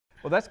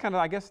Well, that's kind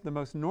of, I guess, the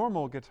most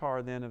normal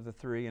guitar then of the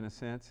three in a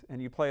sense.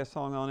 And you play a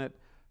song on it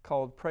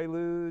called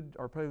Prelude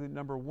or Prelude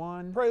number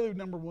 1. Prelude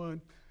number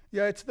 1.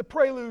 Yeah, it's the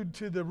prelude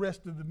to the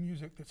rest of the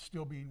music that's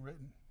still being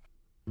written.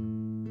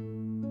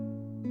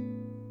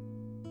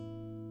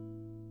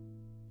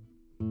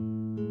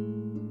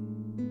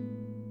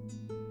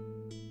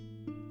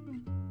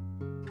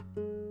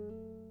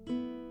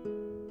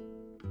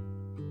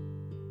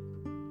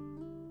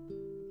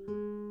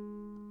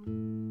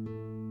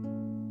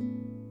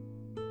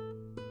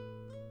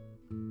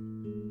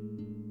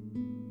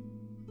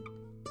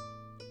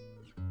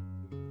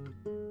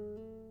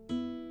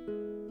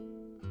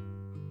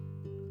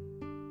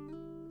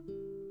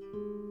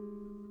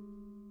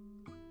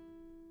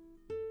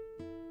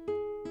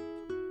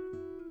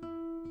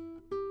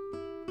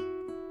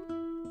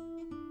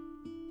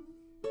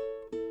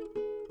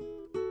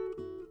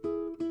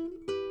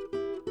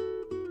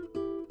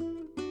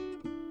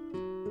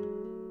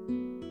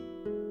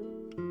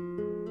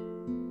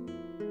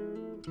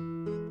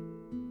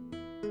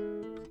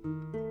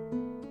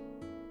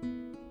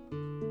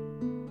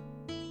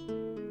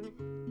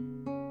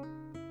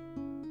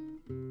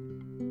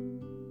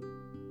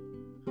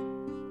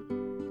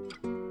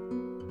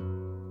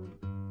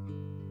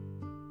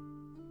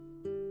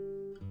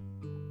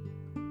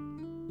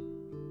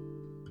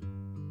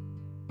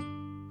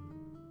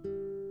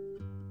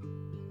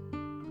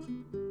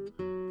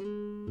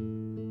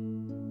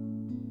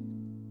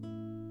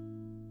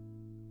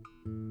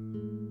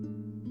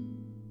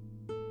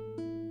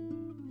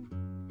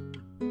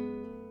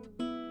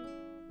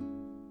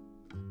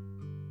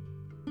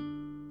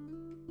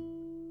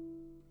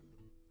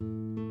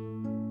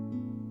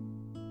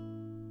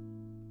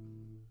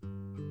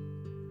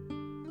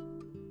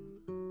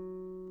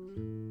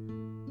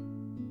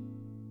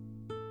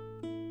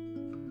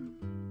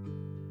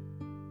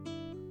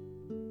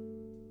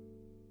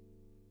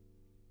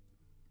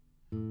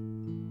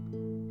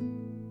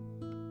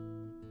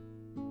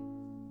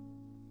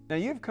 Now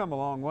you've come a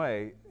long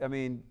way. I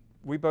mean,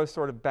 we both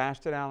sort of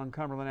bashed it out on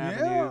Cumberland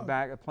Avenue,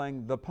 back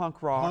playing the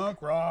punk rock.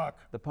 Punk rock.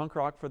 The punk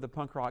rock for the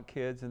punk rock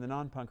kids and the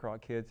non-punk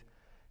rock kids.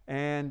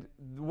 And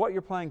what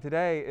you're playing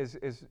today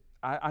is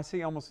I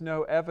see almost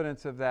no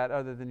evidence of that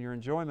other than your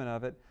enjoyment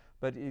of it.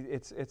 But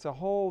it's a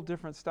whole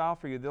different style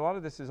for you. A lot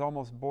of this is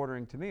almost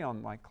bordering to me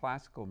on like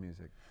classical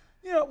music.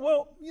 Yeah,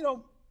 well, you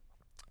know,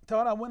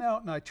 Todd, I went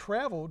out and I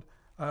traveled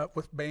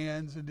with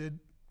bands and did,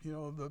 you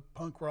know, the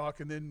punk rock,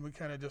 and then we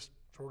kind of just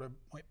sort of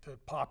went to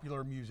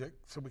popular music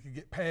so we could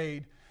get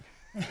paid.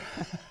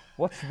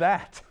 What's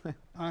that?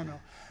 I know.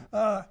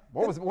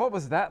 What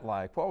was that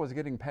like? What was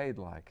getting paid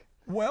like?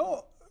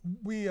 Well,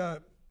 we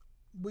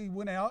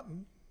went out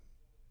and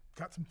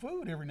got some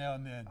food every now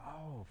and then.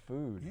 Oh,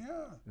 food.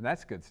 Yeah. And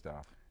that's good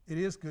stuff. It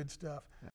is good stuff.